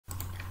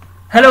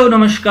Hello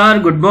नमस्कार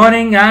good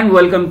morning and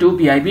welcome to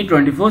PIB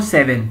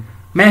 24/7।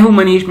 मैं हूं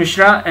Manish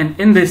Mishra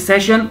and in this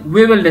session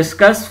we will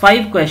discuss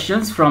 5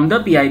 questions from the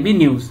PIB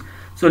news.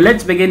 So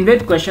let's begin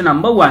with question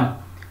number 1।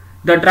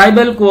 The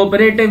tribal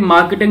cooperative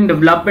marketing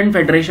development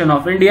federation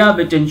of India,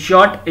 which in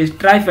short is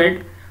TriFed,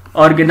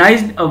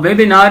 organized a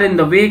webinar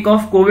in the wake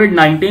of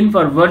COVID-19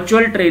 for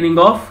virtual training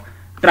of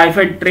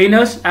TriFed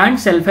trainers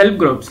and self-help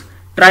groups.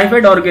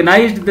 TriFed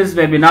organized this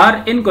webinar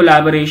in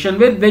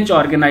collaboration with which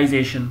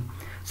organization?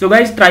 So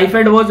guys,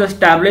 TriFed was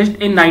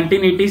established in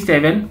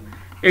 1987.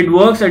 It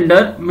works under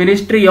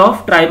Ministry of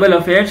Tribal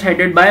Affairs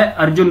headed by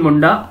Arjun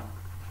Munda.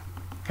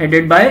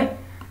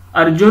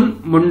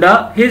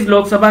 His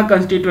Lok Sabha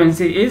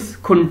constituency is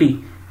Khunti.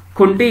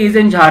 Khunti is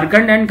in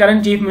Jharkhand and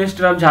current Chief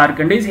Minister of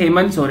Jharkhand is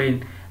Hemant Soren.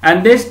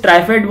 And this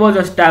TriFed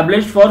was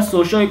established for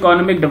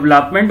socio-economic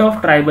development of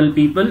tribal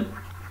people.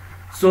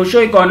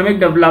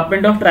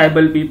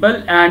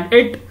 And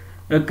it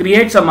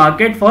creates a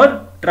market for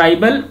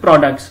tribal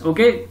products.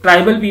 Okay,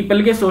 tribal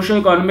people के socio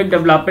economic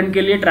development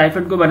के लिए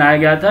ट्राइफेड को बनाया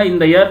गया था in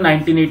the year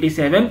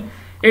 1987।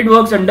 It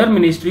works under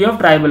ministry of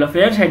tribal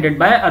affairs headed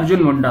by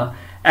Arjun Munda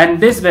and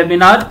this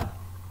webinar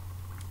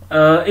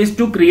is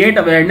to create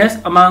awareness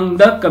among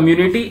the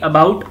community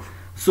about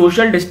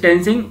social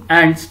distancing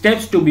and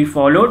steps to be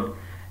followed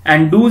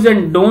and do's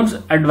and don'ts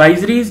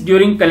advisories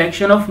during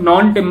collection of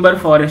non-timber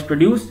forest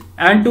produce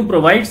and to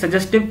provide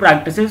suggestive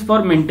practices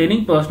for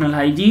maintaining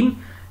personal hygiene,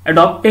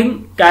 adopting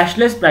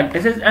cashless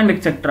practices and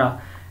etc.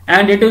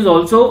 And it is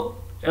also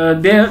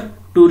there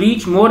to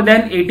reach more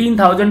than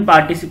 18,000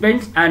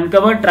 participants and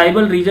cover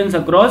tribal regions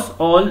across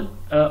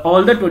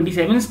all the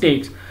 27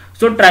 states.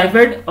 So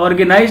TriFed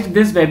organized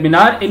this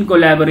webinar in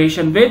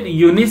collaboration with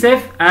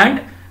UNICEF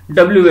and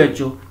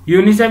WHO.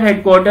 UNICEF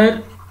headquarter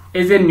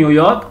is in New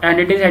York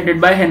and it is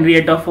headed by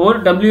Henrietta Fore.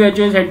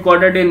 WHO is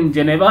headquartered in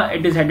Geneva.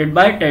 It is headed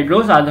by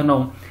Tedros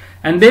Adhanom.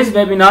 And this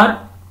webinar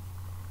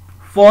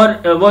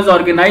was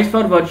organized for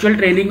virtual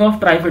training of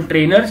TriFed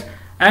trainers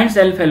and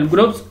self-help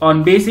groups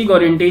on basic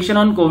orientation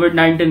on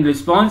COVID-19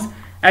 response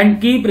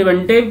and key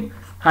preventive,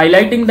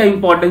 highlighting the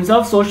importance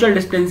of social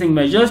distancing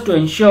measures to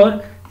ensure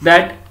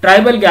that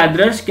tribal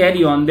gatherers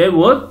carry on their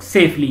work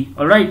safely.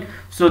 Alright,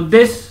 so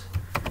this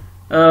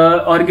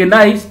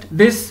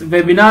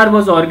webinar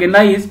was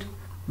organized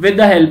with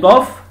the help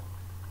of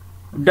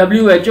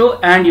WHO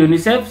and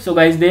UNICEF. So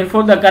guys,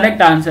 therefore the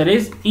correct answer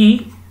is E,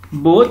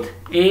 both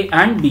A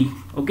and B.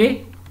 Okay.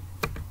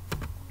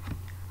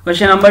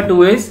 Question number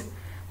 2 is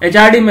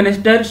HRD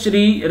Minister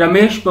Shri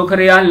Ramesh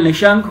Pokhriyal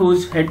Nishank,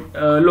 whose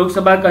Lok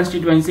Sabha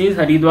constituency is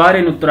Haridwar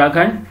in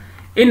Uttarakhand,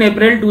 in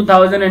April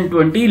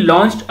 2020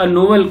 launched a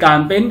novel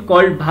campaign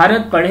called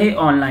Bharat Padhe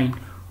Online.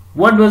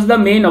 What was the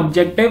main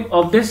objective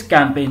of this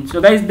campaign?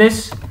 So guys,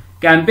 this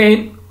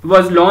campaign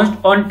was launched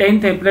on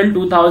 10th April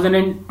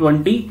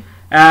 2020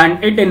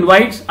 and it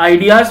invites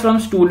ideas from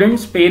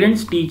students,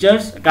 parents,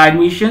 teachers,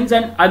 academicians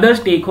and other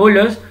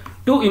stakeholders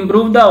to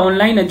improve the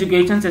online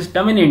education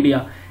system in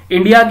India.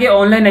 India के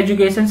online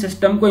education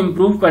system को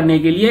improve करने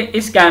के लिए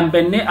इस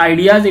campaign ने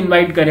ideas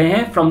invite करे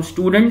हैं from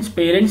students,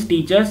 parents,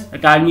 teachers,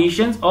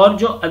 academicians और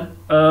जो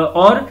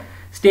और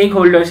स्टेक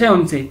होल्डर्स हैं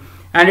उनसे।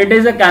 And it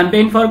is a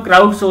campaign for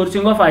crowd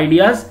sourcing of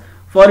ideas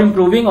for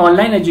improving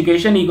online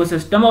education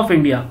ecosystem of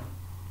India.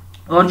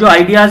 और जो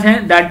आइडियाज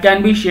हैं that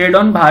can be shared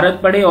on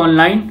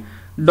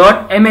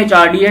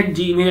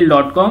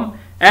bharatpadeonline.mhrd@gmail.com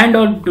and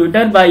on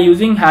Twitter by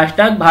using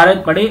hashtag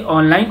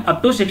BharatPadheOnline up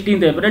to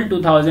 16th April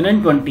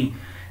 2020.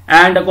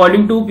 And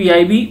according to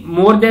PIB,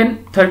 more than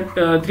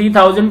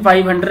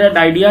 3,500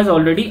 ideas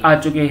already आ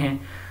चुके हैं.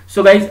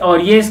 So guys,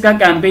 और ये इसका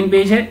campaign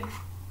page है.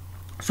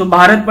 So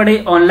Bharat Padhe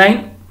Online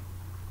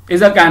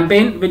is a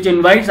campaign which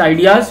invites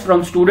ideas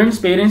from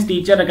students, parents,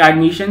 teachers,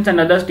 academicians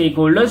and other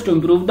stakeholders to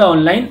improve the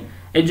online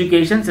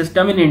education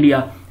system in India.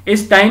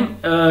 इस time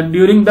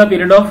during the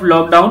period of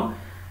lockdown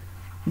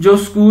जो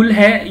school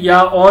है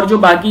या और जो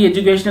बाकी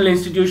educational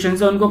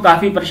institutions है उनको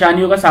काफी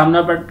परेशानियों का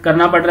सामना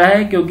करना पड़ रहा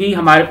है क्योंकि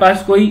हमारे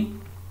पास कोई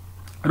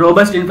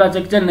रोबस्ट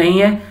इंफ्रास्ट्रक्चर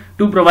नहीं है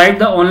to provide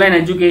the online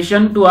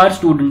education to our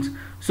students.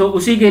 सो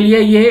उसी के लिए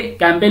ये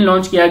कैंपेन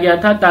लॉन्च किया गया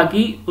था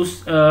ताकि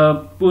उस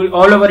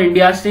ऑल ओवर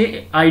इंडिया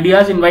से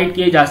आइडियाज इनवाइट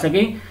किए जा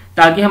सके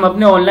ताकि हम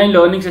अपने ऑनलाइन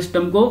लर्निंग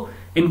सिस्टम को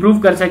इम्प्रूव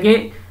कर सके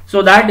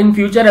सो दैट इन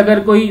फ्यूचर अगर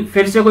कोई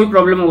फिर से कोई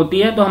प्रॉब्लम होती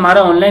है तो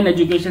हमारा ऑनलाइन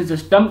एजुकेशन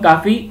सिस्टम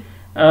काफी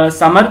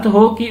समर्थ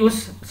हो कि उस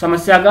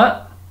समस्या का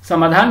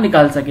समाधान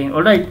निकाल सकें।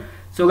 Alright,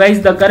 so guys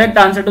the correct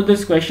answer to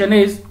this question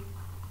is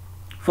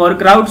for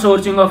crowd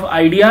sourcing of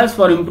ideas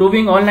for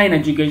improving online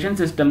education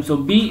system. So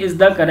B is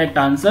the correct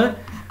answer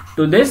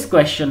to this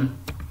question.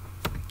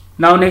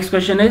 Now next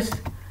question is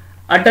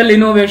Atal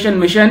innovation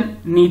mission,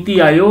 NITI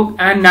Aayog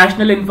and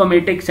national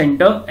informatics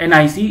centre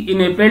NIC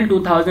in April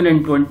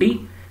 2020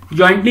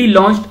 jointly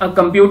launched a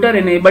computer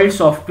enabled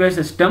software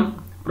system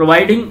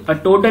providing a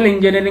total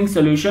engineering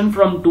solution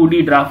from 2D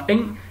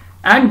drafting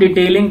and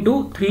detailing to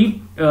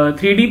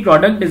 3D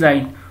product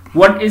design.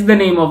 What is the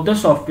name of the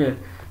software?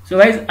 So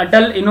guys,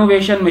 Atal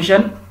Innovation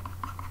Mission,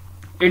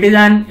 it is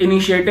an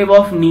initiative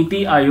of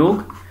Niti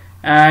Aayog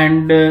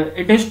and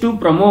it is to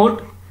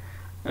promote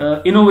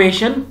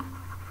innovation.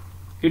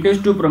 It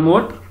is to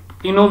promote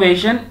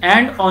innovation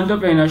and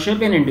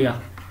entrepreneurship in India.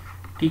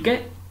 ठीक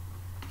है,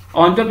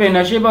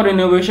 entrepreneurship और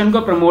innovation को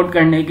promote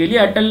करने के लिए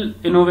अटल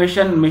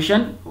innovation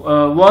mission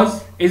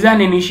is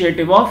an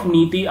initiative of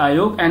NITI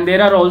Aayog, and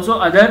there are also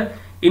other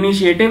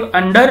initiative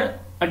under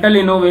Atal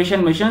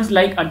innovation missions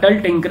like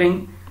Atal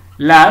tinkering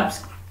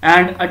labs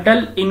and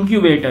Atal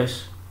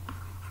incubators.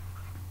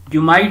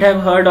 You might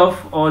have heard of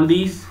all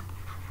these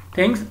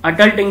things,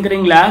 Atal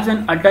Tinkering Labs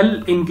and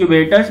Atal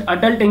Incubators.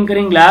 Atal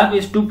Tinkering Lab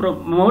is to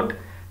promote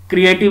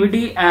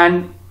creativity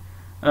and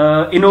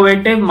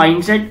innovative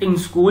mindset in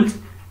schools,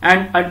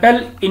 and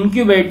Atal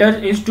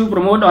Incubators is to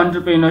promote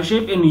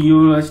entrepreneurship in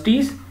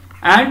universities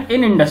and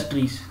in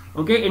industries.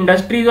 Okay,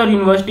 industries और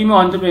university में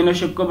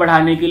entrepreneurship को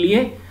बढ़ाने के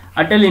लिए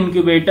Atal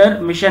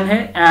Incubator mission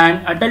है,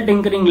 and Atal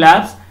Tinkering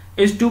Labs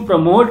is to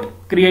promote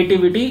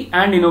creativity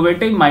and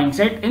innovative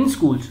mindset in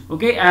schools.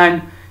 Okay,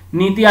 and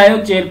Niti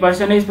Aayog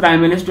chairperson is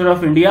Prime Minister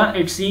of India.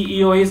 Its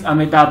CEO is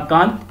Amitabh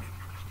Kant,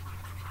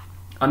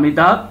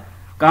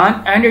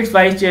 and its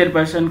vice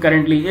chairperson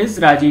currently is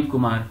Rajiv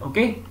Kumar.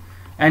 Okay,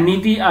 and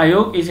Niti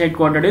Aayog is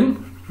headquartered in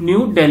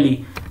New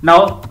Delhi.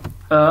 Now,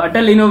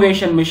 Atal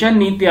Innovation Mission,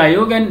 Niti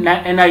Aayog and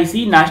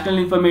NIC, National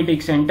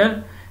Informatics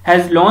Center,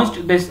 has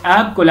launched this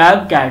app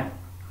Collab CAD.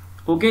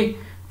 Okay,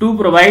 to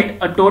provide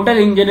a total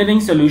engineering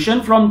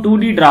solution from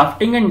 2D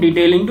drafting and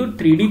detailing to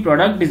 3D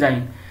product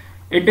design.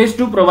 It is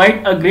to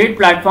provide a great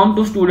platform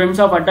to students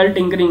of Atal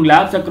Tinkering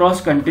Labs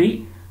across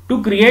country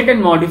to create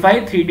and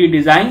modify 3D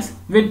designs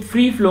with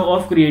free flow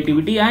of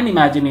creativity and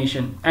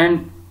imagination.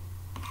 And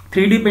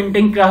 3D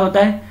printing क्या होता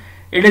है?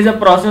 It is a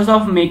process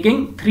of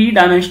making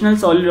 3-dimensional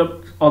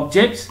solid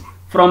objects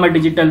from a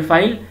digital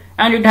file,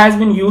 and it has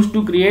been used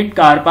to create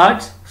car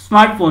parts,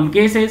 smartphone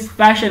cases,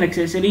 fashion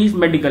accessories,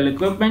 medical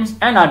equipments,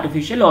 and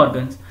artificial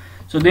organs.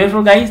 So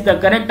therefore, guys, the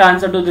correct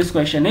answer to this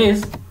question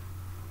is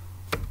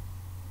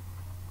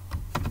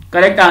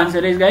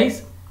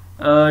guys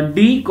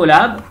D,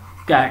 Collab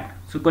CAD.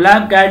 So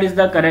Collab CAD is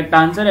the correct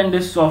answer, and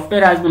this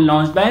software has been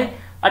launched by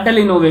Atal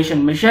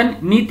Innovation Mission,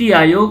 Niti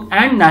Aayog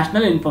and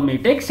National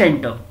Informatics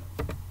Center.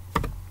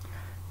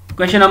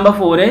 Question number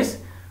 4 is,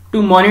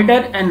 to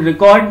monitor and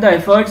record the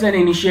efforts and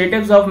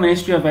initiatives of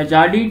Ministry of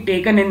HRD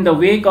taken in the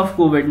wake of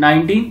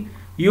COVID-19,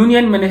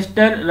 Union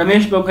Minister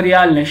Ramesh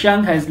Pokhriyal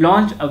Nishank has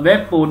launched a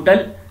web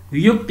portal,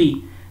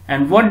 Yukti.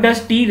 And what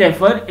does T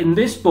refer in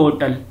this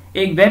portal?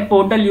 एक web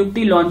portal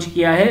युक्ति launch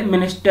किया है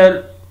minister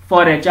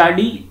for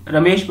HRD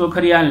Ramesh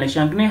Pokhriyal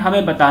Nishank ने.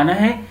 हमें बताना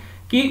है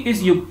कि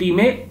इस युक्ति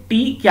में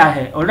टी क्या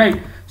है.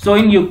 ऑलराइट, सो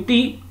इन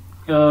युक्ति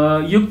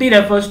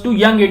refers to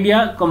young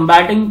India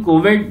combating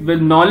COVID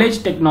with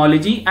knowledge,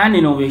 technology and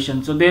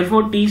innovation. So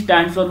therefore T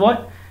stands for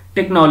what?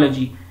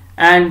 Technology.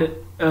 And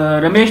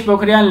Ramesh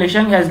Pokhriyal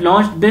Nishank has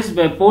launched this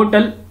web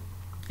portal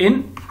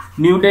in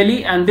New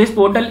Delhi, and this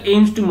portal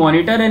aims to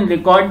monitor and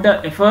record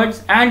the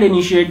efforts and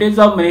initiatives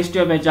of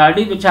Ministry of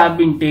HRD which have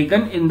been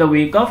taken in the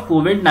wake of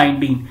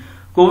COVID-19.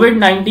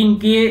 COVID-19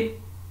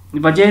 के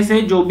वजह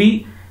से जो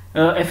भी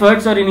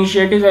efforts और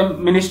initiatives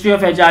ministry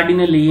of HRD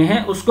ने लिए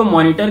हैं उसको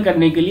मॉनिटर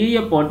करने के लिए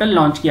यह पोर्टल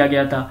लॉन्च किया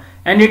गया था.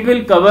 And it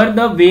will cover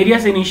the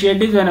various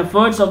initiatives and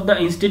efforts of the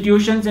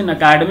institutions in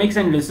academics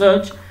and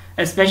research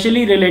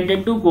especially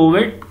related to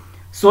COVID,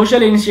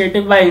 social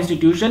initiative by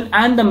institution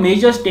and the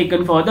measures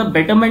taken for the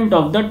betterment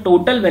of the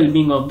total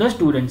well-being of the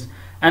students.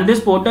 And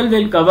this portal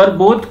will cover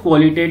both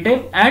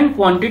qualitative and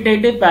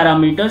quantitative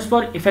parameters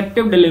for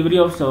effective delivery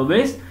of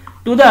service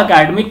to the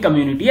academic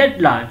community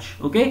at large.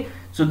 Okay,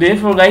 so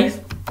therefore guys,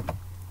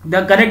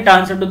 the correct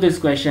answer to this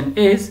question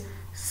is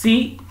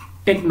C,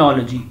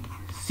 technology.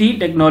 C,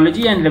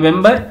 technology. And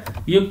remember,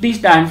 Yukti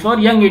stands for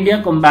Young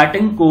India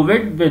Combating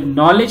COVID with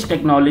Knowledge,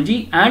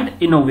 Technology and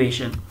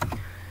Innovation.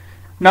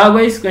 Now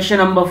guys, question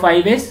number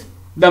 5 is,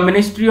 the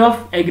Ministry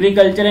of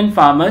Agriculture and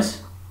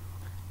Farmers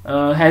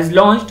has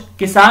launched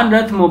Kisan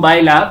Rath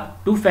mobile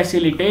app to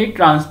facilitate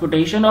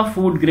transportation of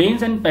food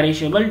grains and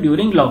perishable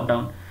during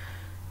lockdown.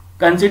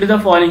 Consider the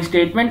following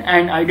statement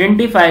and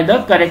identify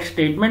the correct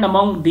statement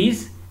among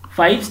these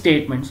 5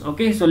 statements.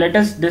 Okay, so let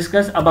us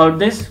discuss about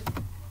this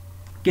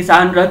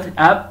Kisan Rath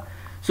app.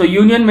 So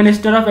Union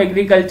Minister of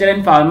Agriculture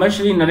and Farmers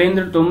Shri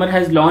Narendra Tomar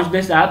has launched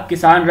this app,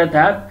 Kisan Rath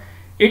app.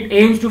 It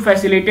aims to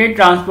facilitate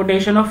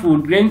transportation of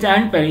food grains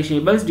and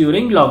perishables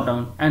during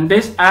lockdown. And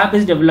this app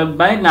is developed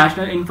by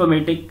National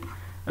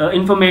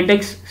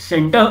Informatics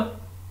Center,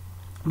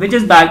 which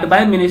is backed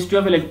by Ministry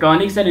of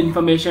Electronics and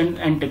Information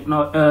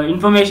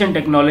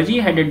Technology,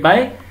 headed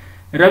by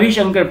Ravi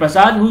Shankar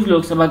Prasad, whose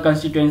Lok Sabha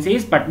constituency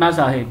is Patna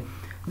Sahib.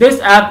 This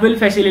app will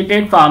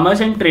facilitate farmers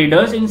and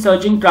traders in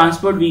searching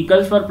transport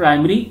vehicles for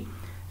primary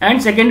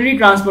and secondary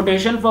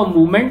transportation for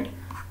movement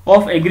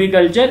of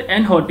agriculture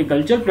and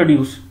horticulture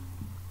produce.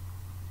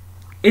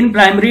 In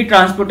primary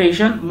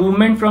transportation,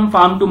 movement from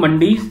farm to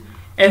mandis,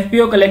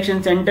 FPO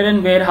collection center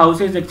and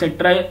warehouses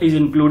etc. is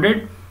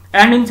included.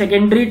 And in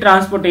secondary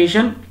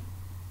transportation,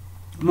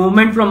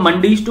 movement from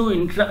mandis to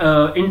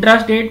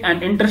intrastate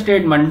and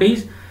interstate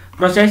mandis,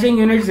 Processing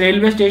units,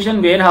 railway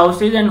station,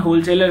 warehouses and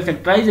wholesaler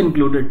etc. is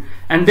included.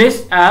 And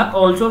this app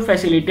also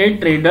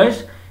facilitates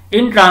traders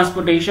in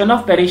transportation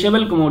of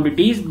perishable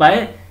commodities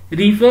by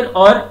reefer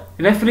or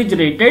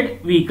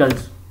refrigerated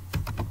vehicles.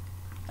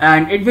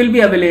 And it will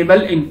be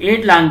available in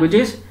 8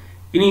 languages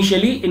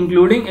initially,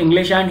 including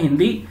English and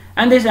Hindi.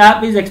 And this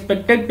app is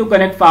expected to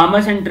connect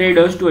farmers and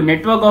traders to a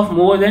network of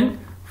more than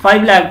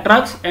 5 lakh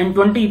trucks and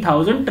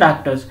 20,000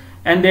 tractors.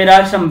 And there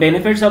are some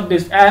benefits of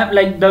this app,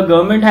 like the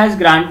government has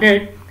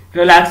granted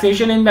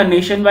relaxation in the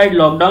nationwide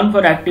lockdown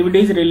for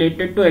activities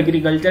related to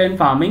agriculture and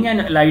farming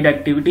and allied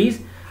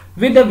activities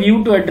with a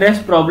view to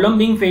address problem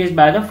being faced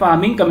by the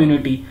farming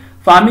community.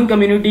 Farming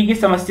community की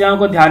समस्याओं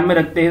को ध्यान में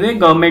रखते हुए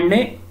government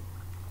ने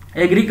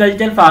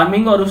agriculture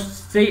farming और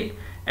उससे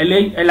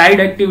एलाइड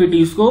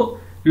एक्टिविटीज को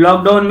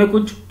लॉकडाउन में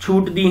कुछ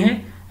छूट दी हैं.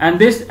 And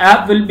this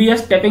app will be a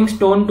stepping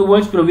stone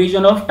towards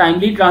provision of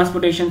timely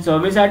transportation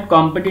service at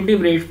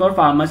competitive rates for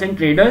farmers and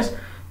traders,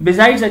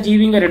 besides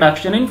achieving a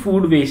reduction in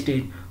food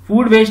wastage.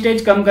 Food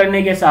wastage कम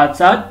करने के साथ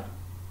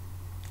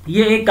साथ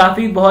ये एक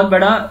काफी बहुत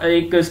बड़ा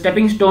एक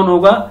स्टेपिंग स्टोन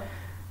होगा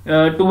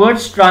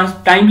towards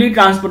timely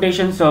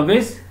transportation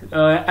service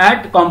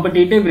eight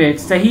competitive rate.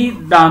 सही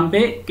दाम पे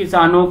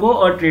किसानों को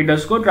और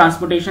ट्रेडर्स को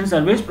ट्रांसपोर्टेशन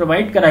सर्विस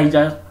प्रोवाइड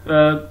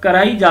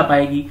कराई जा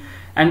पाएगी.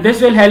 And this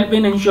will help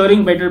in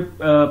ensuring better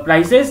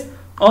prices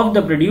of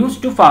the produce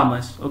to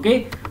farmers. Okay,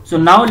 so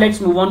now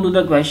let's move on to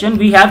the question.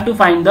 We have to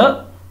find the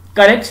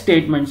correct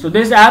statement. So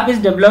this app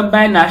is developed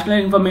by National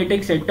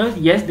Informatics Centers.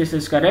 Yes, this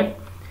is correct.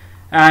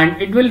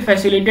 And it will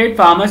facilitate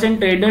farmers and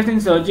traders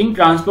in searching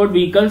transport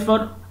vehicles for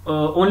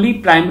only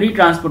primary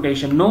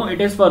transportation. No,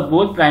 it is for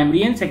both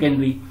primary and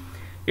secondary.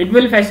 It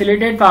will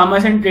facilitate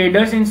farmers and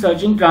traders in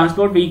searching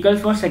transport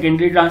vehicles for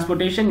secondary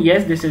transportation.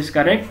 Yes, this is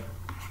correct.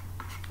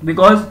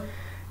 Because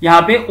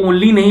यहाँ पे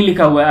only नहीं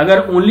लिखा हुआ है. अगर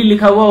only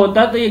लिखा हुआ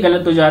होता तो ये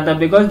गलत हो जाता,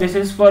 because this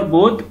is for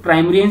both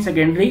primary and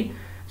secondary.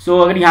 सो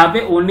अगर यहाँ पे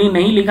ओनली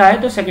नहीं लिखा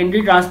है तो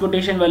सेकेंडरी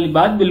ट्रांसपोर्टेशन वाली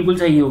बात बिल्कुल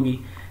सही होगी.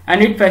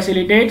 And it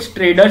facilitates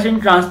traders in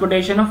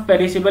transportation of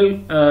perishable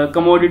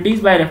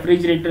commodities bye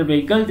refrigerator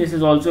vehicle. This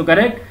is also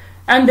correct.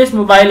 And this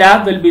mobile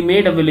app will be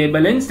made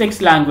available in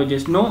 6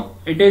 languages. No,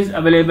 it is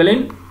available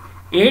in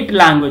 8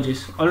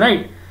 languages.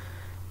 Alright.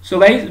 So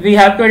guys, we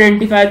have to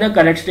identify the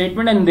correct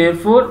statement, and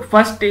therefore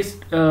first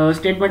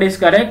statement is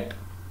correct,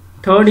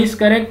 third is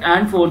correct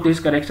and fourth is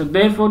correct. So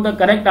therefore the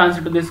correct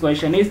answer to this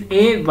question is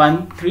A, 1,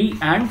 3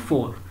 and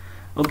 4.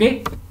 Okay.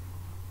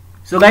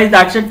 So guys,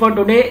 that's it for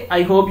today.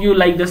 I hope you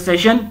like this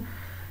session.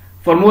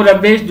 For more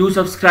updates, do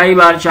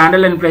subscribe our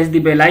channel and press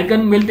the bell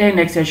icon. मिलते हैं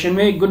next session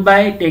में.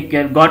 Goodbye, take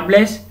care, God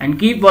bless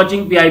and keep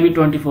watching PIB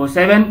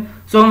 24/7.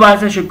 सोमवार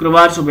से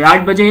शुक्रवार सुबह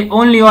 8 बजे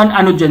only on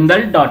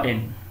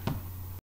anujjindal.in.